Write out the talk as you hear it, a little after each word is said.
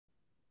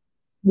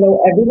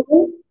Hello,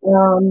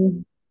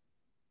 everyone.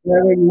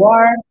 Wherever you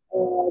are,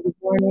 good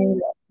morning,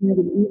 good afternoon,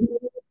 good evening.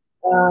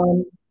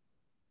 Um,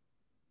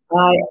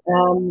 I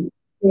am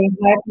saying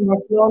hi from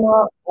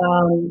Barcelona.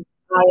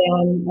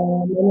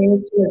 My name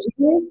is Csilla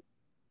Zsigri,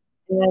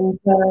 and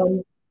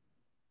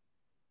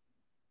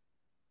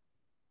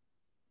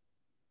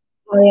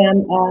I am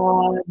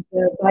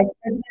the Vice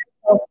President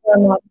of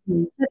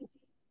Marketing Strategy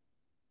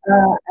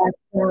at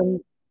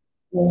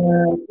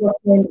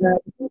Brooklyn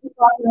Security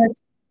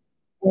Partners.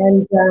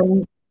 And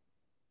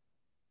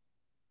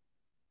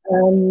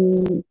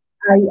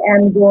I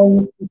am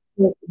going to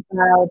talk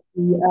about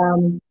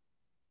the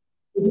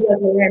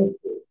DLT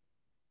landscape.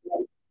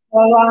 Right?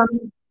 So,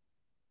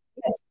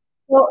 yes.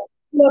 So,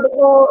 the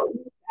whole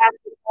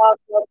asked us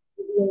what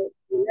the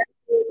landscape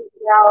is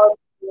about.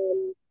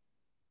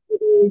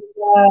 It is, you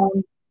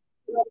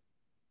know,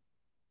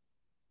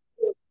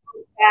 the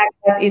fact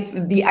that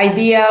the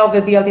idea of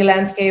the DLT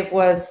landscape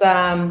was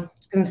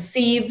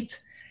conceived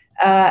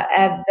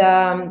at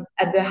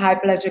the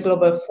Hyperledger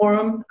Global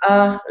Forum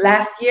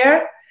last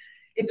year.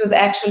 It was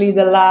actually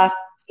the last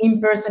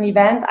in-person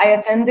event I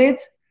attended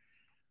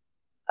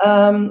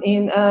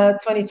in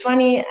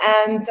 2020,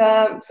 and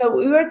so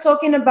we were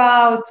talking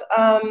about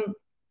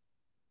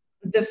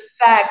the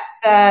fact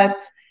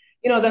that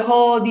the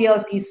whole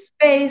DLT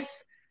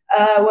space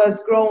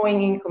was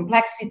growing in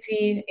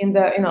complexity in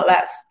the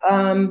last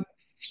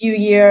few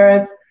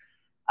years.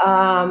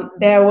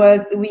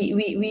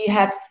 We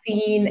have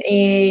seen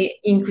a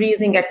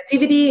increasing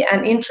activity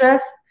and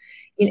interest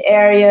in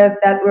areas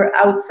that were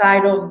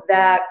outside of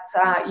that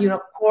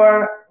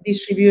core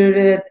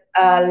distributed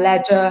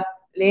ledger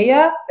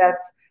layer that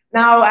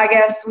now I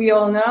guess we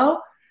all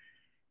know.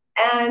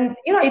 And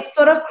it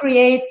sort of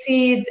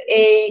created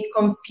a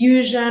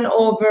confusion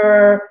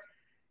over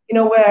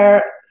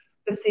where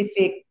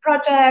specific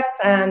projects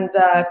and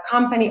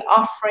company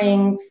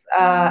offerings,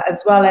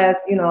 as well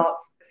as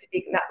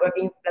specific network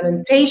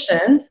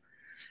implementations,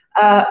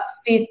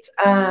 fit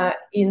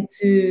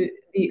into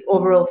the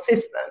overall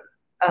system,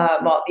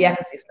 the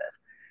ecosystem.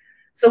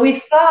 So we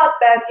thought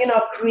that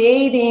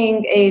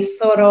creating a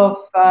sort of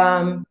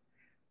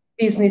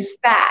business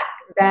stack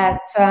that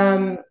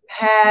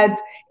had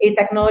a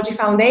technology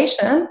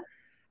foundation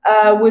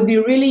would be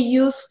really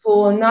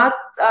useful, not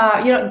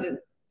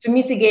to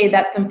mitigate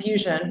that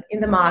confusion in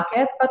the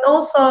market, but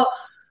also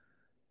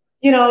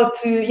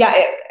to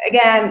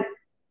again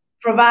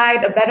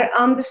provide a better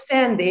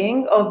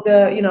understanding of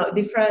the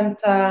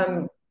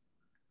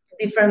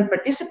different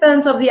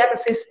participants of the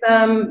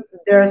ecosystem,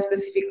 their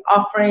specific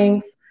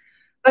offerings,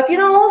 but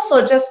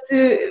also just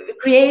to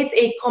create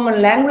a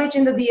common language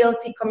in the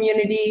DLT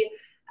community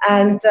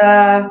and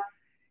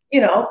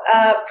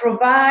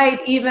provide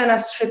even a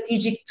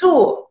strategic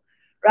tool,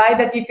 right,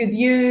 that you could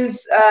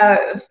use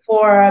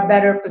for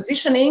better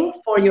positioning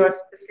for your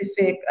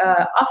specific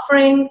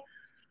offering.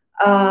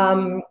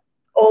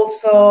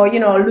 Also,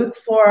 look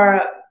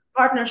for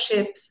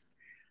partnerships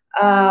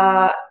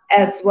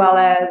as well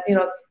as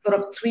sort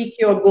of tweak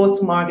your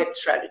go-to-market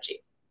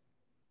strategy.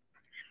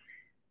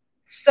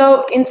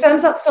 So in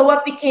terms of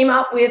what we came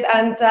up with,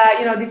 and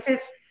this is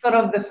sort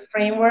of the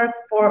framework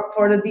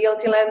for the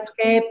DLT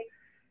landscape,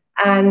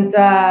 and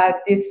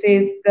this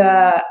is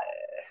the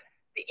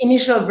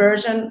initial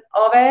version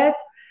of it.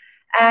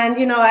 And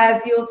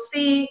as you'll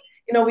see,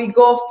 we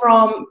go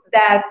from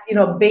that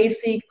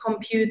basic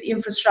compute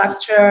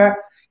infrastructure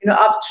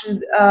up to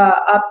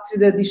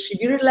the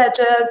distributed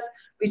ledgers,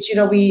 which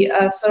we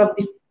sort of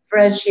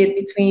differentiate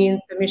between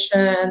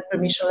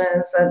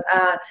permissionless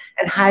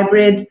and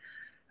hybrid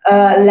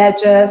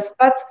ledgers.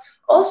 But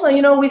also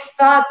we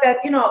thought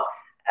that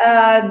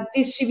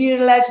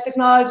distributed ledger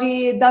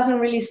technology doesn't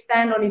really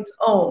stand on its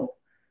own.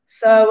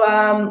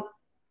 So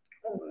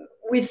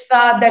we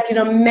thought that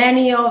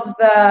many of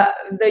the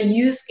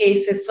use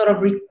cases sort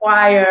of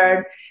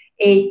required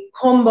a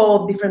combo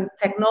of different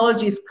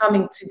technologies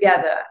coming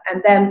together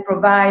and then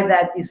provide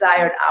that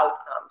desired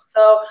outcome.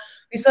 So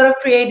we sort of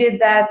created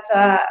that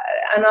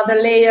another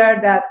layer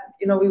that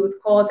we would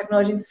call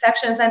technology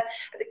intersections. And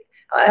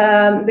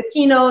the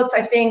keynotes,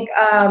 I think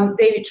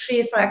David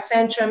Treat from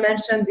Accenture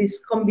mentioned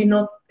this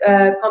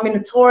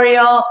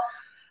combinatorial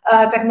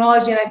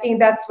technology, and I think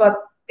that's what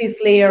this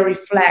layer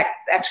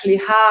reflects, actually,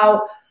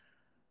 how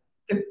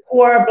the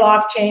core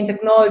blockchain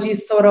technology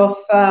sort of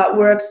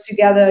works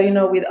together,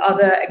 with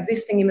other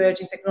existing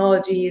emerging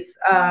technologies.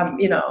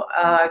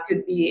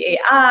 Could be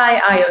AI,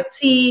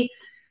 IoT,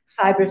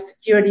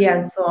 cybersecurity,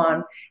 and so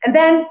on. And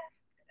then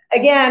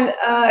again,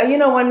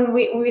 when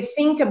we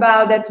think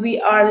about that,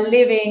 we are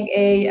living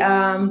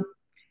in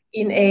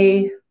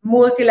a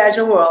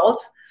multi-ledger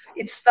world.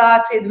 It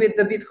started with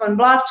the Bitcoin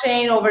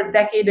blockchain over a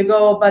decade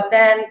ago, but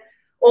then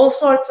all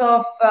sorts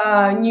of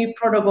new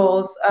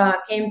protocols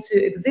came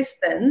to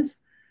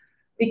existence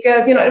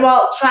because,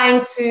 while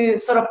trying to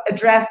sort of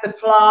address the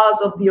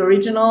flaws of the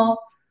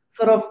original,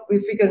 sort of,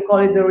 if we can call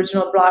it the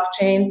original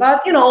blockchain,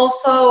 but,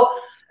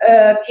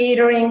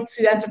 catering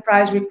to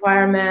enterprise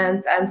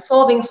requirements and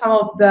solving some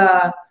of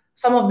the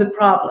some of the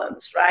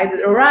problems, right,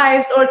 that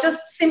arise, or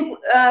just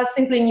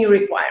simply new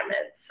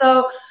requirements.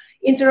 So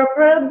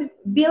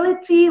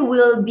interoperability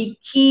will be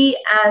key,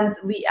 and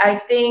I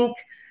think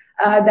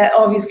that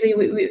obviously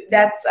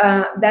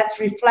that's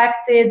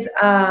reflected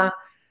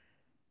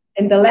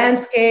in the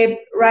landscape.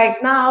 Right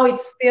now,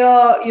 it's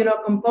still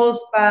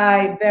composed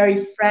by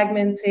very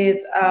fragmented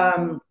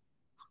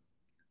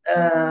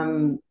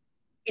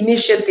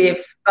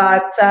initiatives,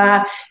 but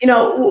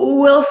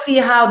we'll see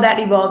how that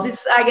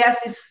evolves. I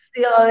guess it's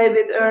still a little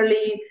bit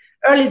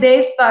early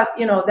days, but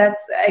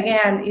that's,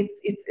 again,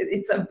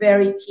 it's a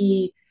very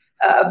key,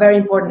 a very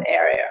important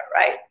area,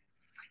 right?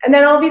 And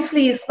then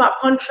obviously smart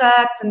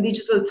contracts and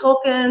digital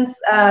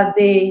tokens,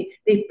 they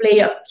play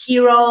a key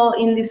role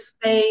in this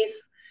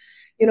space.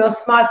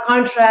 Smart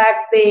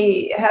contracts,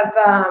 they have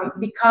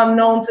become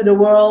known to the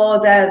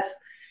world as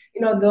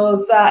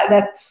those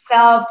that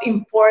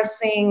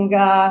self-enforcing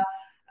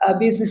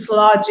business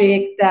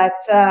logic that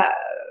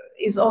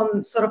is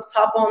on sort of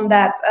top on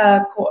that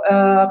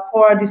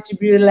core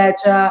distributed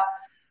ledger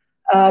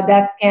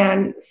that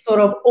can sort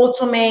of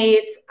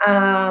automate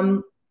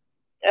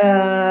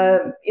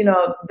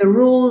the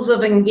rules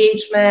of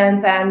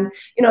engagement and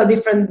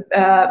different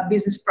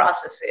business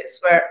processes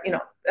where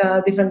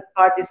different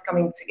parties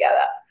coming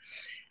together.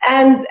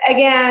 And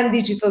again,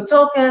 digital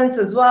tokens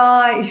as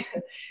well.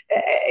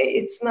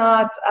 It's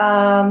not,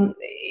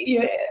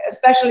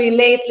 especially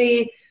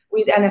lately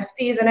with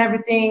NFTs and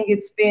everything,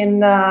 it's been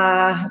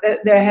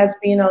there has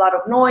been a lot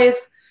of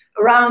noise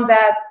around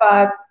that,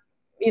 but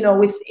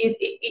with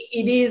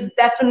it is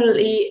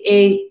definitely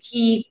a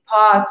key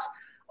part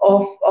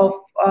of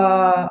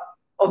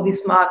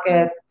this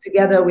market,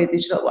 together with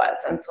digital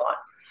wallets and so on.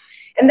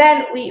 And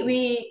then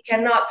we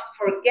cannot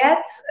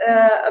forget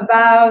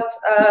about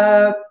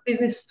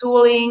business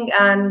tooling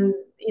and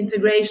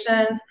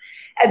integrations.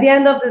 At the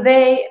end of the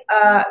day,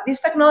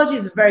 this technology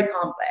is very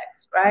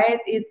complex, right?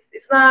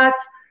 It's not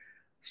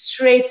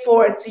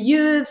straightforward to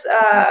use,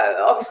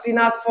 obviously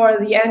not for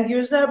the end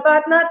user,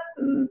 but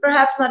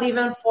perhaps not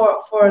even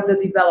for the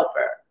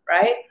developer,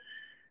 right?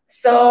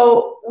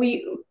 So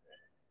we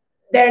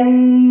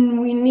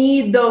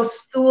need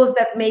those tools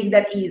that make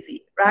that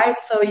easy,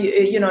 right? So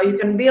you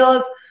can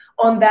build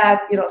on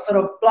that sort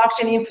of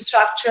blockchain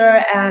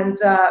infrastructure and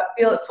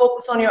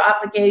focus on your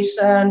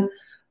application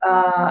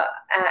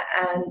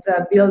and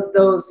build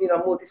those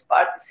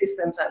multi-party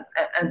systems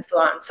and so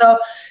on. So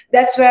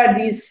that's where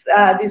this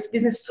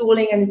business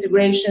tooling and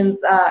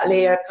integrations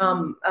layer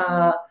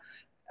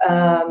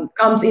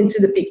comes into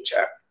the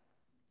picture.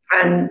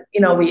 And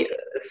we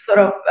sort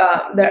of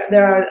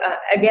there are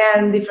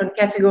again different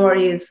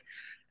categories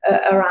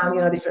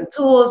around different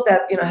tools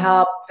that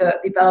help the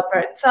developer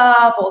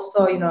itself.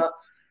 Also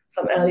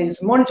some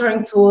analytics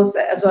monitoring tools,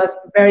 as well as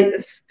very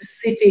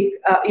specific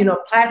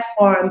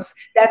platforms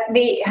that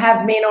may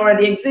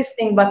already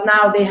existing, but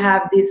now they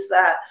have this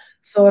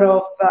sort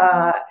of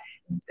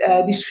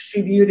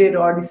distributed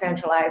or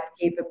decentralized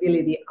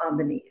capability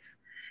underneath.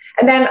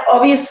 And then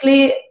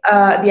obviously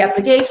the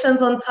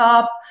applications on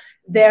top.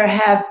 There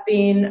have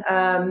been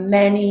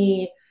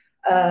many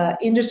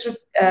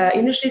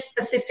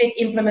industry-specific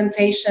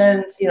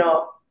implementations,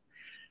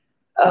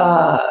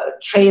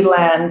 trade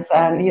lands,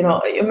 and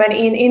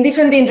in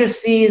different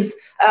industries,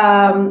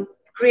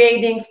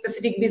 creating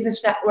specific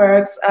business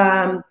networks,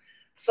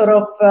 sort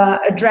of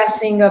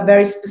addressing a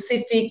very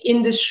specific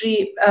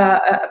industry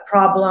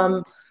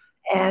problem,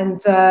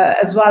 and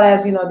as well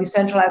as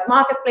decentralized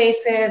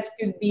marketplaces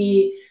could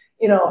be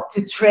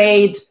to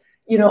trade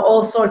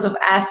all sorts of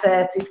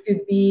assets. It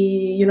could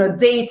be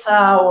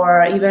data,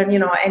 or even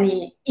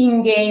any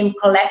in-game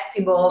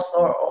collectibles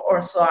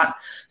or so on.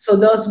 So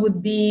those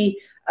would be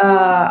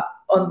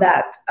on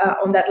that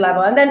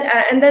level. And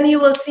then you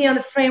will see on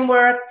the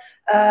framework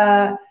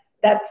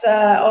that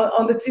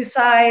on the two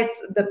sides,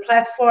 the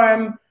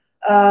platform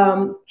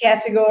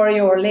category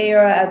or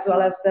layer, as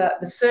well as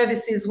the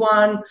services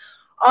one.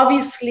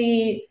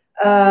 Obviously,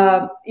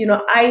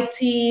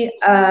 IT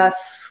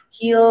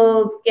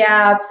skills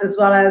gaps, as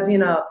well as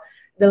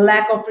the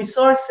lack of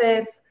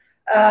resources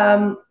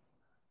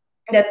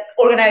that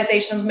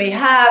organizations may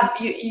have,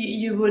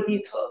 you would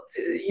need to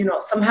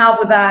some help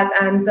with that.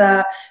 And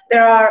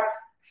there are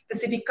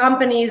specific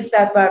companies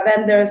that are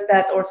vendors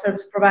or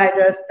service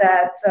providers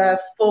that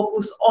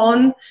focus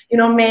on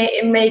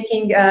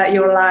making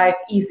your life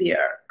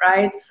easier,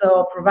 right?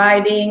 So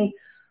providing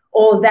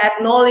all that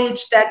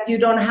knowledge that you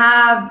don't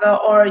have,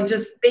 or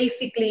just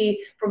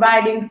basically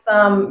providing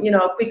some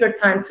quicker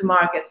time to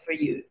market for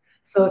you.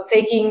 So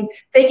taking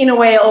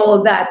away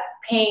all that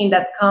pain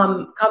that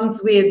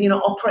comes with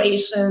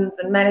operations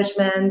and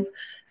management,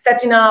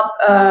 setting up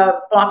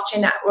blockchain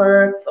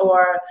networks,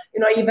 or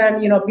even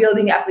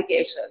building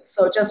applications.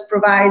 So just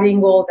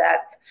providing all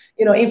that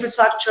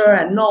infrastructure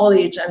and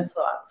knowledge and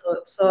so on.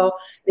 So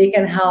they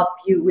can help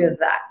you with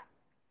that.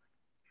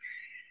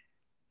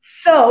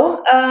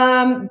 So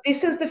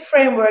this is the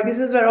framework. This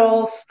is where it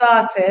all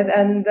started,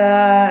 and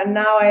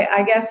now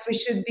I guess we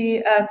should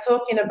be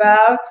talking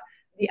about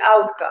the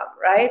outcome,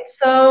 right?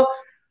 So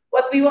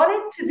what we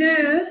wanted to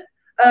do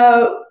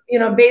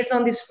based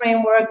on this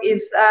framework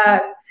is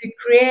to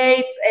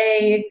create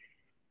a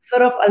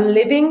sort of a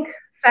living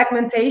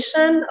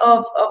segmentation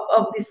of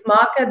this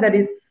market that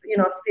it's,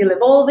 still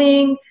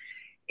evolving.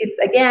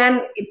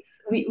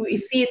 We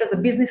see it as a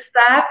business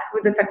stack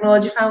with the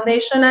technology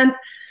foundation. And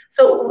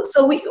so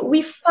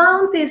we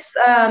found this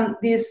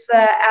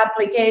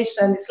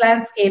application, this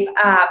landscape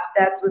app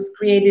that was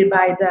created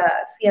by the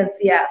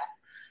CNCF,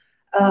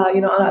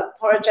 a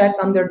project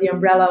under the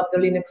umbrella of the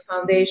Linux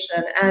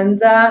Foundation. And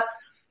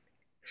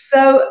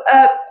so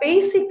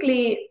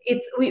basically,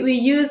 we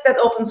used that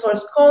open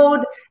source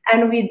code,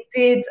 and we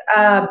did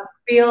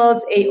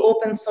build a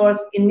open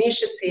source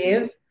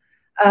initiative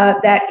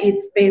that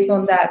it's based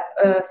on that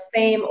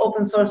same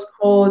open source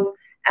code,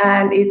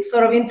 and it's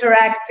sort of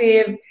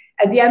interactive.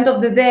 At the end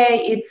of the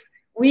day,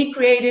 we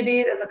created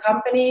it as a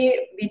company,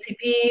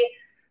 BTP,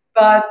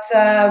 but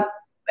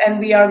and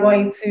we are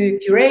going to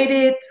curate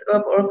it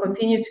or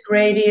continue to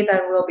create it,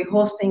 and we'll be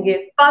hosting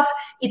it. But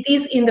it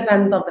is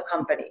independent of the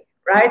company,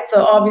 right?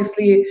 So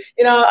obviously,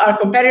 our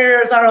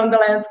competitors are on the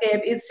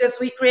landscape. It's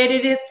just we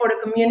created it for the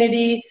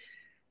community,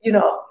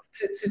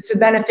 to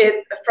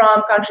benefit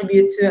from,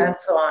 contribute to, and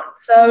so on.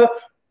 So,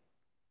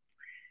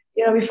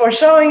 before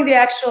showing the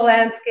actual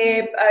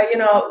landscape,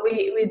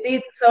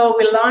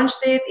 we launched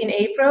it in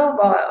April,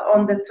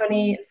 on the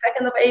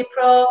 22nd of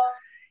April.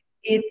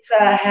 It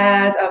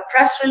had a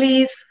press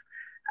release.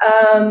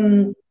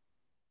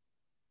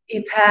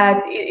 It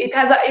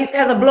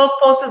has a blog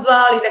post as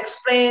well. It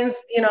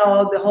explains,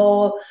 the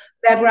whole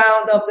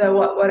background of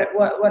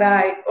what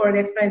I already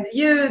explained to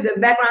you, the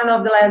background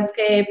of the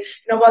landscape,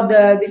 what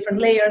the different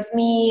layers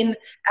mean,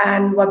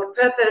 and what the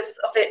purpose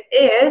of it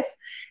is.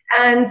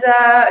 And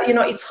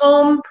its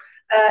home,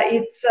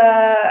 it's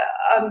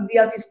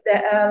DLT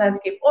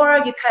Landscape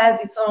org. It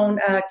has its own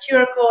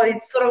QR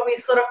code. We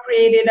sort of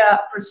created a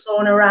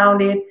persona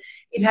around it.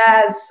 It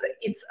has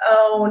its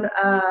own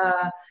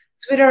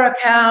Twitter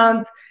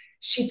account.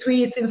 She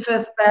tweets in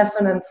first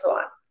person and so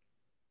on.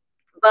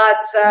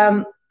 But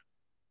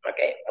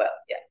okay, well,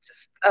 yeah,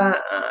 just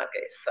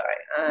okay. Sorry,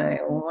 I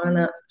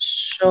wanna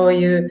show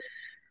you.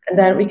 And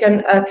then we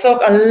can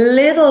talk a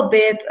little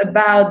bit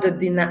about the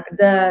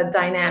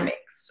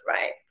dynamics,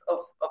 right?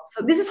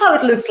 So this is how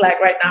it looks like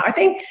right now. I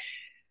think,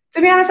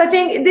 to be honest,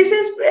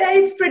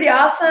 it's pretty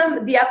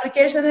awesome. The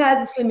application has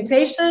its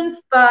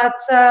limitations,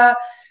 but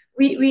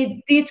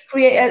we did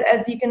create,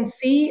 as you can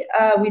see,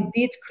 we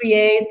did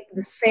create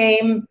the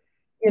same,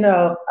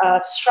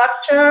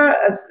 structure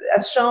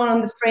as shown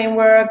on the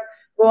framework,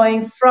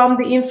 going from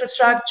the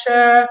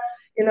infrastructure,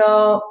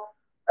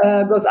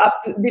 goes up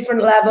to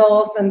different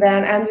levels, and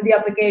with the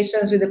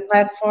applications, with the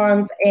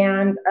platforms,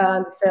 and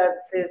the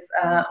services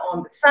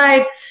on the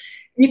side.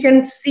 You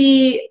can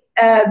see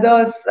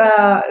those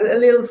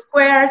little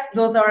squares.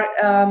 Those are,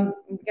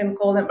 you can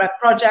call them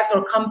project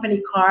or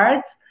company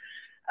cards.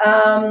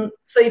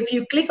 So if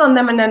you click on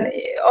them, and then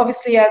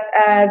obviously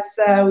as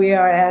we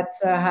are at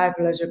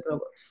Hyperledger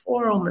Global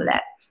Forum,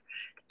 let's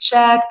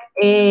check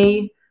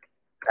a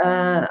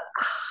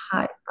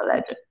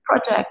Hyperledger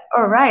project.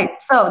 All right,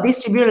 so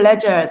distributed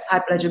ledgers,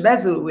 Hyperledger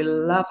Bezu, we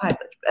love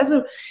Hyperledger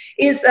Bezu,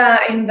 is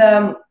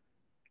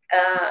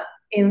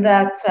in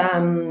that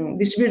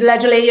distributed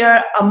ledger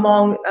layer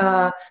among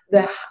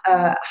the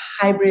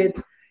hybrid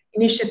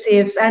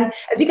initiatives. And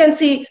as you can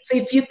see, so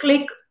if you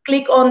click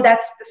on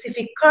that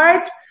specific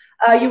card,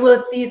 you will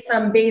see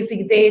some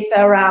basic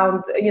data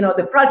around,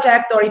 the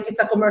project, or if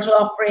it's a commercial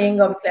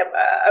offering, obviously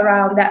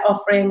around that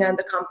offering and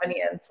the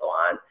company and so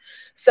on.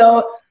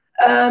 So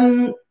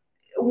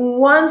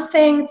one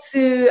thing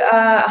to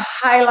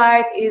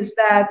highlight is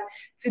that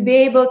to be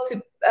able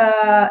to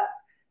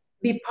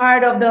be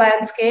part of the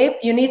landscape,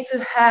 you need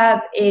to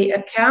have an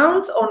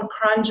account on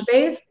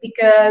Crunchbase,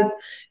 because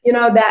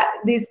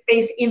that this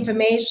basic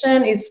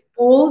information is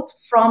pulled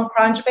from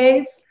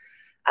Crunchbase,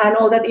 and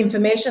all that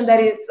information that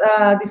is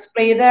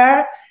displayed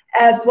there,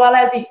 as well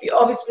as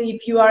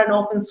if you are an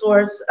open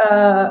source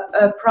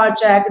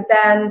project,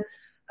 then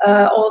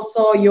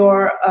also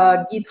your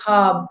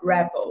GitHub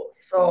repo.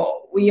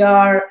 So we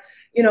are,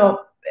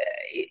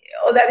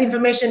 all that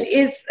information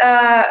is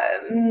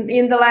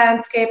in the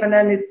landscape, and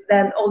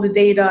then all the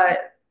data,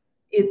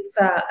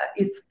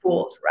 it's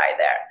pulled right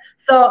there.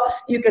 So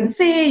you can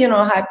see,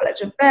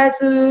 Hyperledger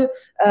Bezu,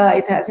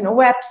 it has,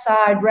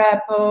 website,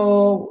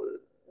 repo,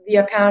 the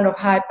account of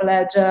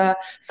Hyperledger,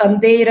 some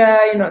data,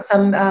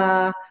 some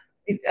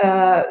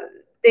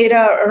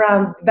data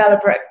around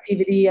developer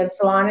activity and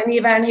so on, and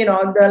even,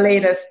 the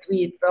latest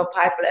tweets of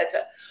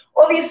Hyperledger.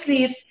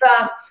 Obviously, if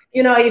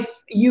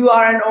you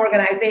are an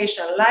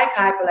organization like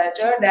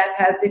Hyperledger that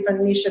has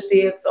different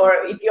initiatives,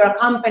 or if you're a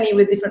company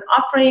with different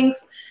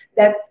offerings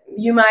that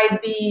you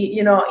might be,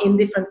 in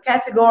different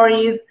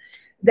categories,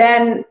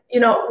 then,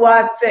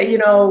 what,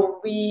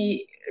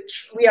 we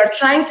are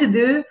trying to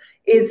do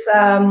is,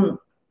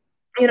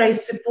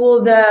 is to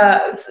pull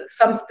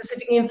some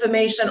specific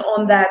information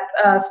on that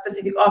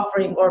specific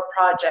offering or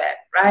project,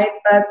 right?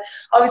 But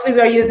obviously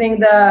we are using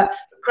the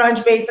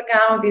Crunchbase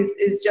account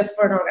is just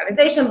for an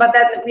organization, but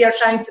then we are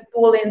trying to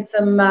pull in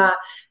some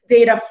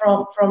data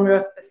from your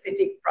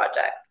specific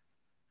project.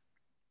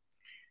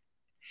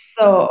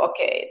 So,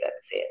 okay,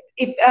 that's it.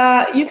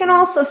 If you can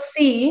also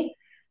see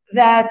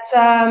that,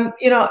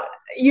 you know,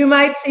 you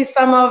might see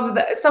some of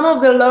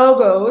the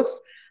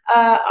logos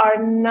are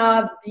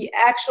not the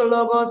actual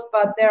logos,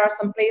 but there are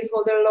some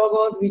placeholder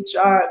logos, which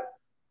are,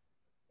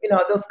 you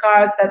know, those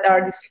cards that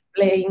are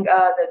displaying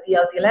the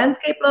DLT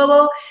Landscape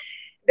logo.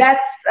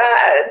 That's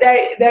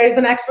there is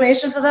an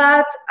explanation for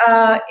that.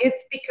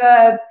 It's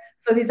because,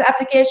 so this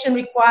application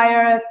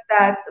requires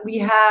that we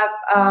have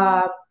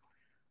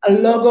a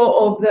logo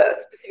of the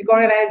specific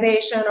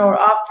organization or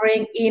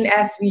offering in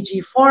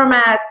SVG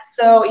format.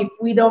 So if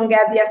we don't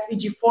get the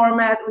SVG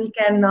format, we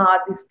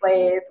cannot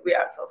display it. We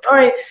are so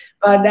sorry,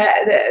 but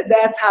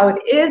that's how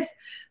it is.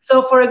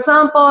 So for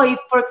example, if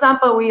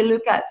we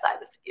look at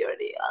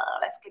cybersecurity,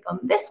 let's click on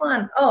this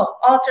one. Oh,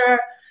 Author.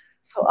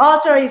 So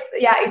Author is,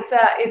 yeah, it's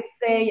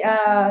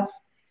a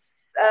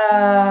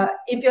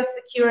Impio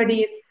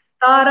Security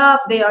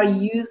startup. They are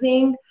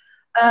using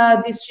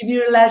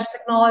distributed ledger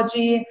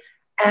technology.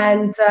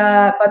 And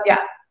but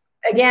yeah,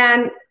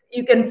 again,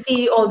 you can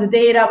see all the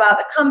data about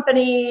the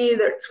company,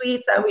 their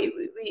tweets, and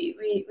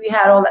we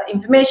had all that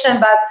information,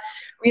 but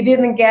we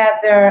didn't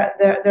get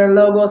their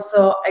logo.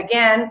 So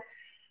again,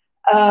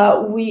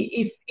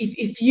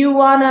 if you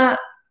want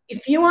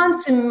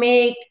to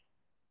make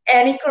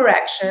any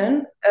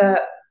correction,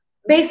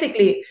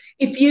 basically,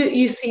 if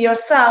you see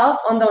yourself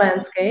on the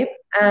landscape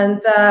and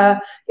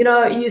you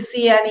know, you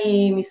see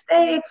any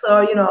mistakes,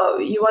 or you know,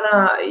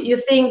 you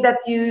think that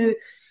you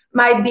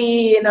might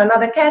be in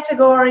another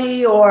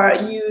category, or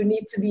you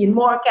need to be in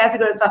more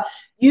categories. So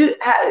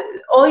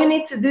all you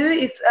need to do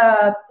is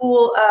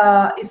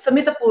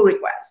submit a pull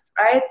request,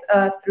 right,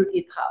 through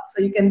GitHub.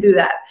 So you can do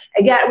that.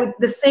 Again, with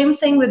the same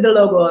thing with the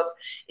logos.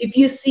 If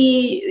you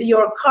see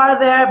your car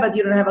there, but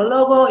you don't have a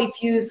logo,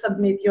 if you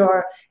submit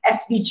your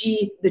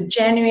SVG, the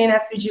genuine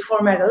SVG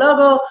format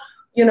logo,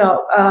 you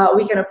know,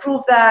 we can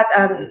approve that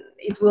and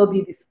it will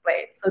be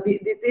displayed. So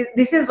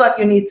this is what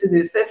you need to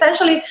do. So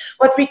essentially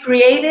what we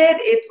created,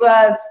 it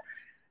was,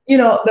 you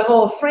know, the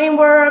whole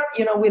framework,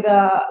 you know, with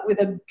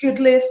a good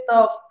list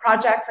of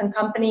projects and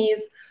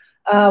companies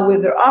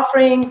with their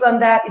offerings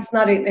on that. It's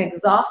not an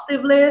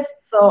exhaustive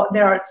list. So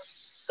there are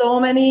so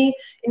many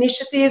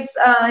initiatives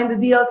in the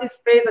DLT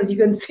space. As you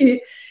can see,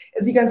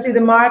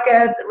 the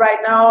market right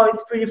now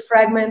is pretty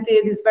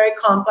fragmented. It's very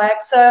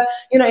complex. So,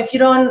 you know, if you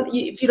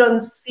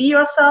don't see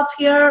yourself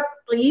here,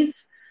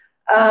 please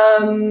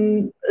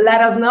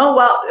let us know.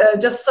 Well,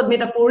 just submit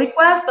a pull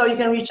request, or you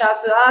can reach out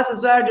to us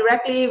as well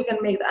directly. We can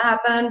make that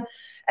happen.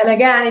 And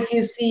again, if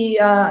you see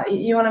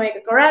you want to make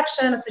a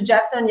correction, a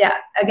suggestion, yeah,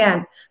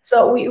 again.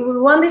 So we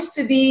want this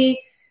to be,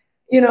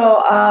 you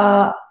know,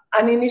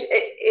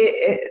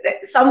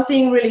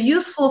 something really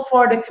useful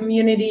for the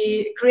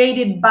community,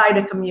 created by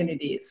the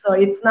community. So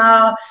it's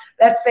now,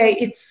 let's say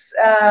it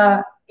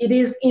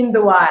is in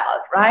the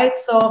wild, right?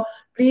 So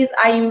please,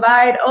 I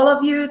invite all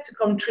of you to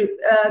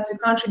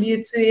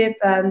contribute to it,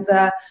 and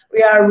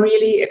we are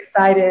really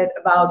excited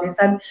about this,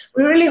 and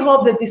we really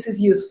hope that this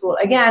is useful.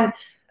 Again,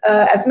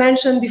 as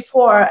mentioned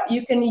before,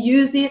 you can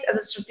use it as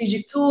a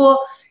strategic tool.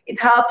 It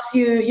helps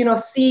you, you know,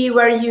 see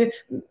where you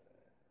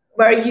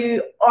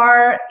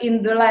are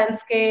in the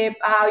landscape,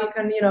 how you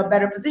can, you know,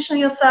 better position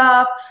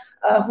yourself,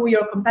 who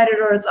your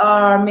competitors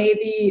are.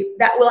 Maybe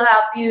that will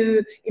help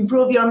you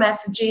improve your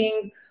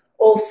messaging.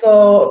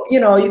 Also, you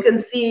know, you can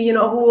see, you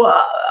know, who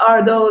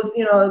are those,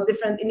 you know,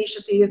 different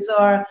initiatives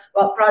or,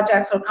 well,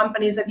 projects or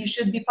companies that you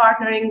should be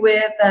partnering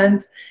with,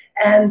 and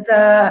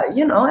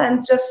you know,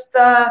 and just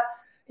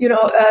you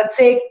know,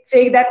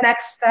 take that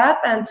next step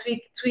and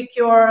tweak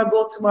your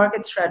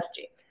go-to-market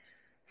strategy.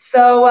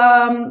 So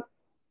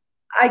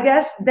I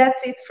guess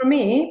that's it for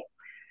me.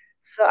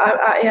 So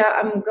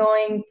I'm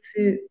going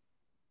to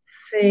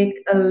take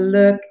a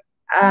look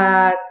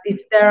at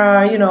if there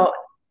are, you know,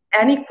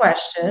 any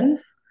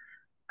questions.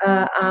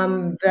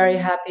 I'm very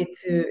happy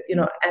to, you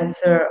know,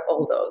 answer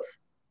all those.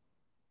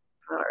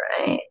 All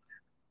right.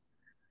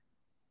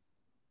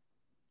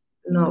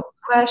 No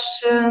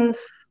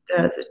questions.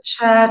 There's a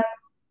chat.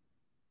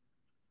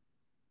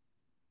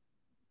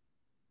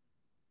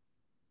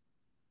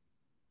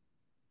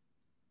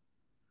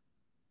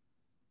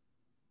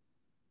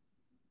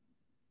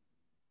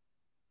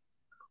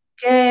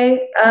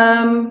 Okay.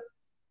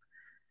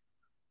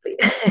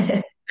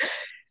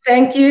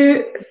 Thank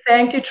you,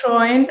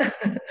 Troy.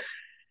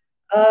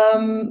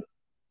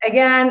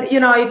 Again,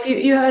 you know, if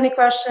you have any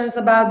questions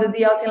about the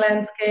DLT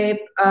landscape,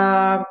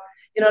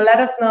 you know, let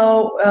us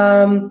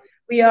know.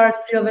 We are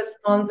silver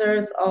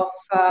sponsors of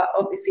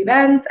this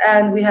event,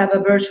 and we have a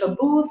virtual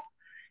booth.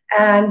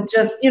 And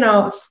just, you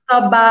know,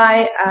 stop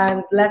by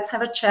and let's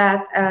have a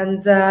chat,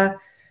 and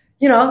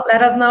you know,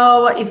 let us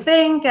know what you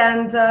think.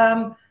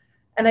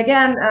 And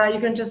again, you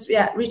can just,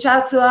 yeah, reach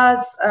out to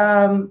us.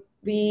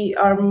 We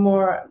are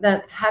more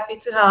than happy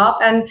to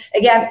help. And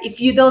again, if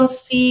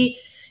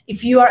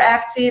you are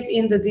active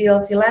in the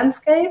DLT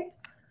landscape,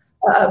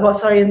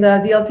 in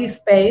the DLT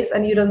space,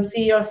 and you don't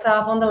see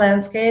yourself on the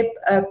landscape,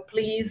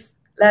 please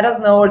let us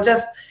know, or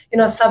just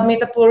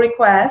submit a pull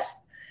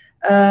request.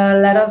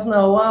 Let us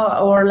know,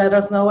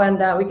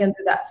 and we can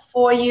do that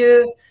for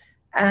you.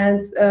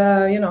 And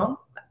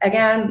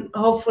again,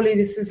 hopefully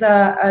this is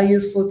a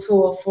useful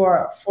tool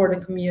for the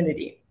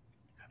community.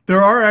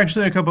 There are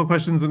actually a couple of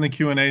questions in the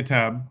Q&A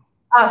tab.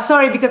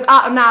 Sorry, because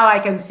now I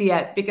can see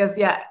it, because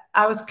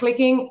I was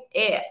clicking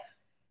it.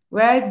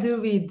 Where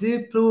do we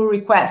do pull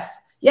requests?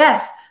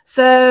 Yes.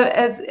 So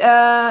as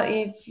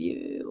if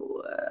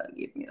you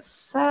give me a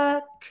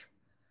sec.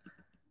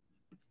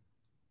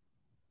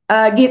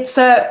 Git,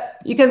 so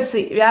you can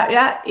see,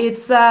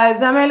 it's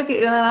XAML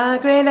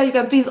creator. You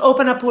can please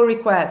open a pull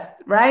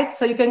request, right?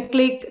 So you can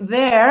click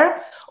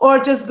there, or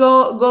just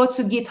go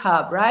to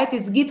GitHub, right?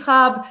 It's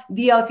GitHub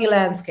DLT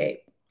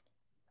Landscape.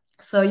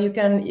 So you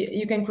can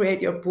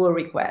create your pull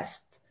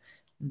request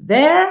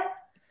there.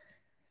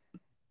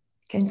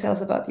 Can you tell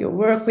us about your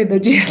work with the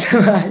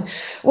GSMI?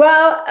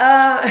 Well,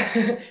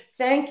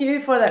 thank you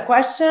for that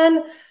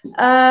question.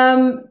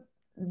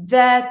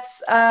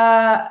 That's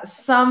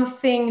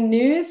something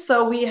new.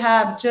 So we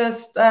have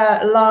just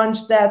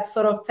launched that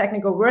sort of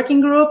technical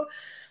working group.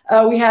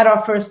 We had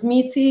our first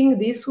meeting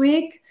this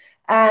week,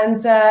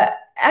 and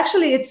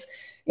actually it's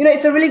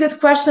a really good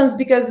question,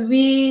 because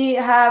we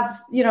have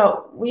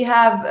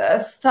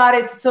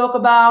started to talk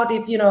about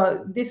if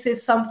this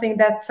is something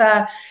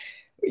that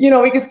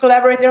we could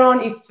collaborate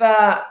on, if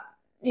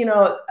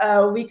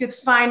we could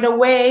find a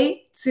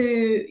way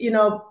to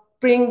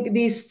bring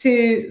these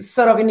two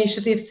sort of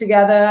initiatives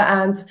together,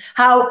 and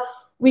how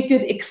we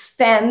could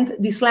extend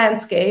this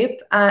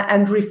landscape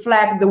and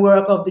reflect the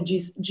work of the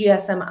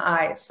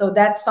GSMI. So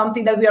that's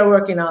something that we are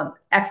working on.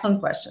 Excellent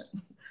question.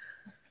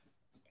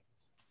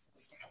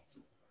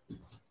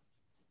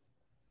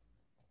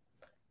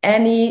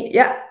 Any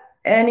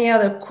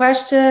other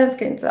questions?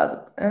 Can you tell us?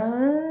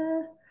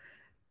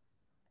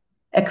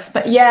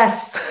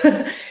 Yes.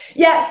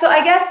 Yeah, so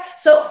I guess,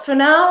 so for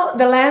now,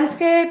 the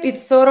landscape,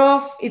 it's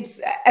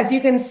as you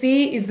can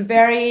see, is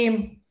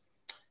very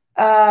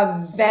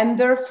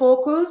vendor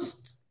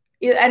focused.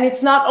 And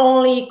it's not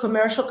only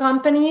commercial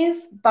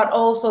companies, but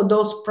also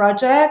those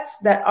projects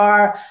that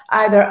are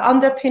either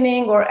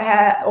underpinning or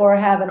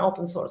have an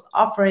open source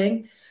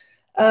offering.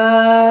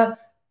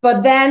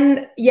 But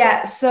then,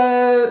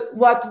 so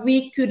what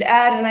we could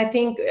add, and I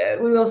think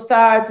we will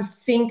start to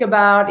think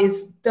about,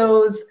 is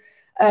those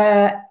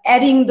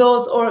adding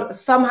those, or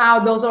somehow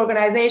those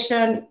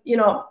organizations,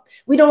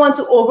 we don't want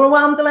to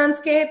overwhelm the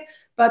landscape,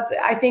 but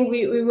I think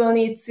we will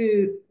need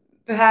to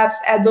perhaps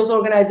add those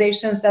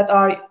organizations that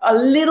are a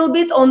little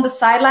bit on the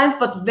sidelines,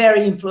 but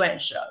very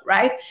influential,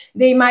 right?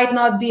 They might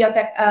not be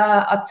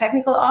a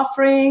technical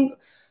offering,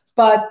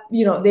 but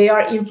they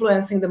are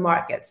influencing the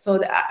market.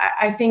 So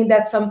I think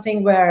that's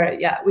something where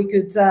we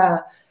could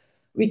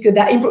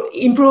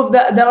improve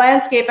the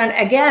landscape. And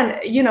again,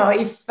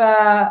 if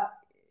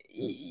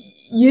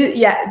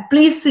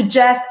please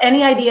suggest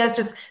any ideas.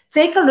 Just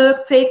take a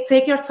look,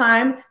 take your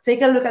time,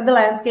 take a look at the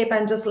landscape,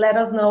 and just let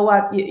us know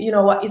what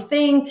you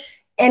think.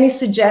 Any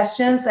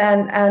suggestions,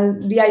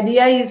 and the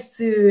idea is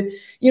to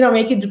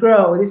make it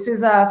grow. This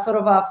is a sort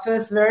of our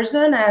first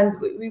version, and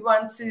we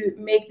want to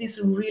make this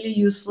really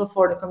useful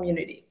for the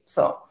community.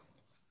 So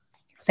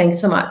thanks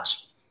so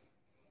much.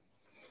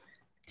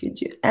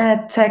 Could you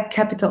add tech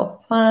capital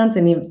funds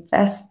and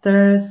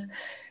investors?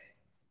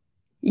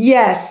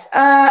 Yes.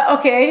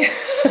 Okay.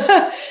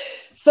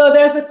 So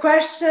there's a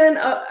question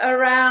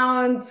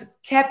around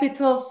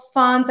capital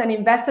funds and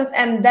investors,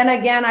 and then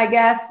again, I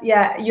guess,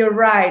 you're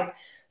right.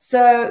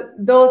 So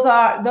those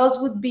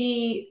would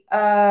be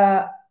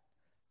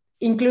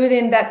included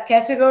in that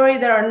category.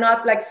 That are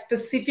not like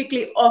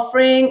specifically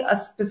offering a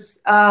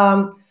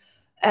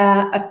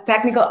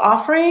technical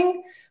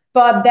offering,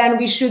 but then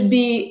we should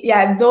be,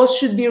 those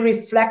should be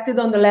reflected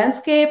on the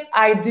landscape.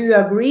 I do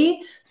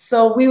agree.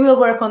 So we will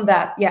work on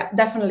that. Yeah,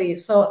 definitely.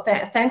 So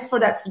thanks for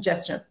that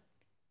suggestion.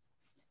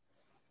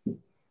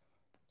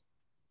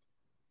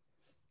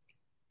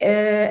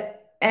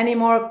 Any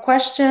more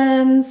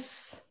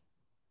questions?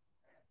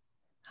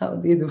 How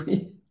did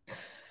we?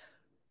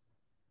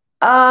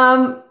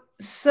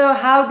 So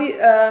how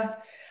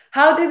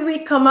did we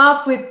come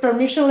up with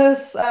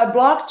permissionless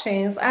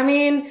blockchains? I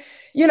mean,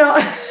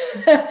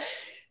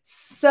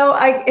 so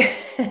I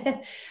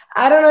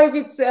don't know if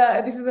it's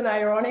this is an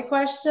ironic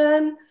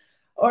question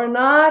or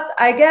not.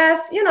 I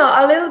guess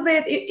a little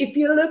bit. If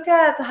you look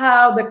at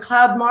how the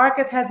cloud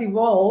market has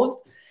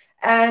evolved,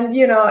 and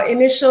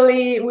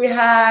initially we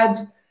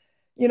had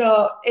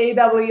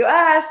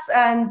AWS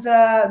and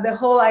the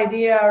whole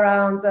idea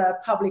around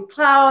public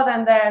cloud,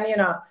 and then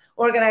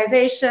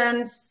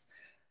organizations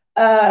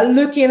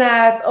looking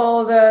at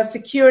all the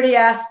security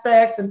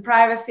aspects and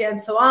privacy and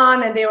so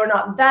on, and they were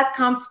not that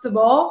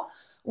comfortable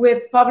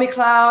with public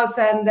clouds.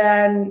 And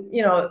then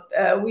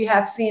we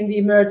have seen the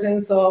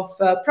emergence of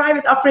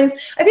private offerings.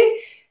 I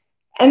think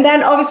And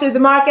then obviously the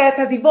market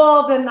has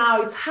evolved and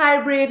now it's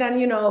hybrid and,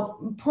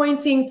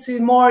 pointing to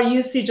more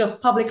usage of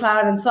public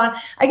cloud and so on.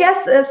 I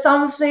guess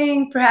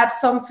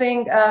perhaps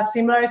something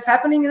similar is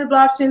happening in the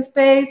blockchain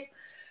space.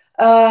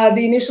 The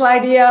initial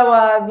idea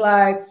was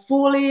like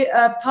fully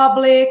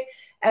public,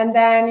 and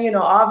then,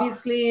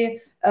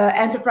 obviously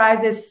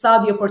enterprises saw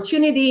the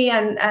opportunity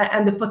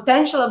and the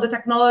potential of the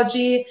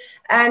technology.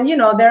 And,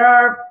 there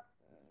are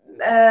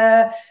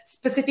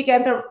specific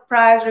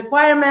enterprise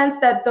requirements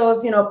that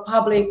those,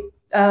 public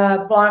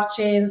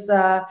blockchains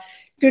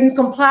couldn't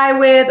comply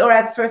with, or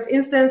at first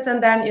instance,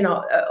 and then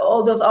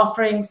all those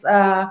offerings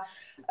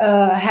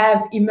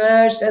have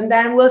emerged, and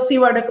then we'll see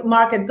where the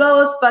market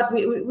goes. But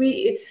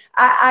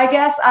I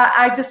guess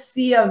I just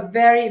see a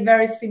very,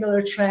 very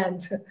similar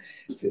trend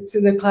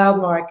to the cloud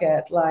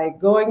market, like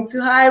going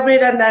to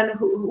hybrid, and then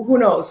who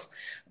knows?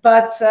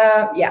 But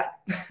yeah.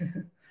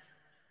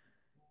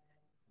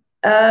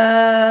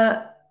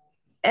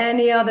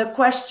 Any other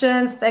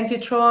questions? Thank you,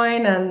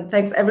 Troy, and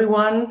thanks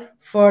everyone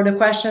for the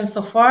questions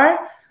so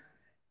far.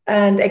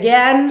 And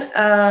again,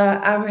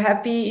 I'm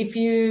happy if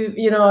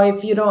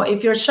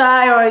if you're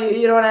shy or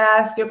you don't want to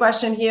ask your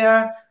question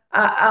here,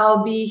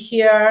 I'll be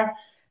here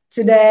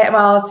today,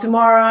 well,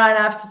 tomorrow and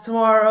after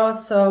tomorrow.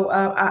 So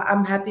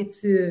I'm happy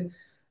to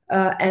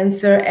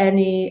answer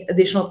any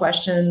additional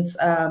questions,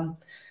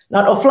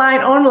 not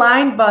offline,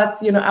 online,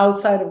 but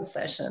outside of the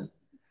session.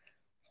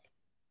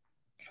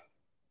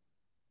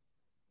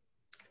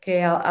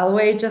 Okay, I'll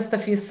wait just a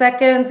few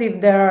seconds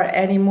if there are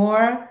any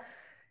more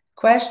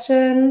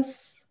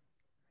questions.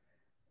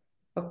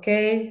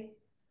 Okay.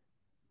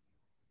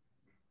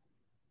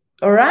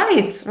 All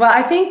right. Well,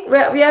 I think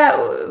we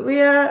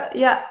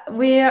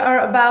are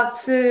about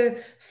to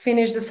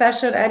finish the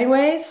session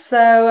anyway.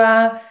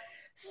 So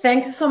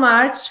thank you so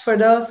much for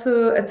those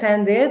who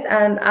attended,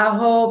 and I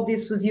hope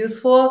this was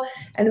useful.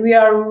 And we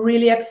are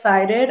really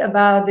excited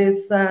about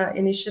this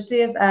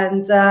initiative.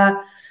 And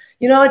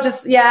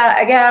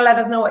again, let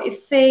us know what you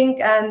think.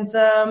 And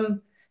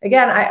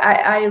again,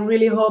 I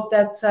really hope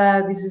that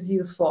this is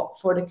useful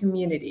for the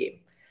community.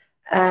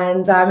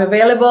 And I'm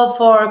available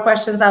for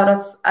questions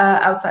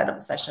outside of the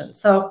session.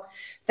 So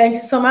thank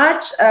you so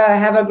much.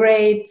 Have a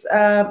great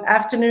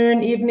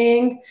afternoon,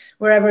 evening,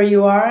 wherever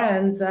you are,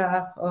 and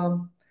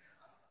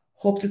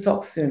hope to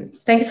talk soon.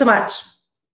 Thank you so much.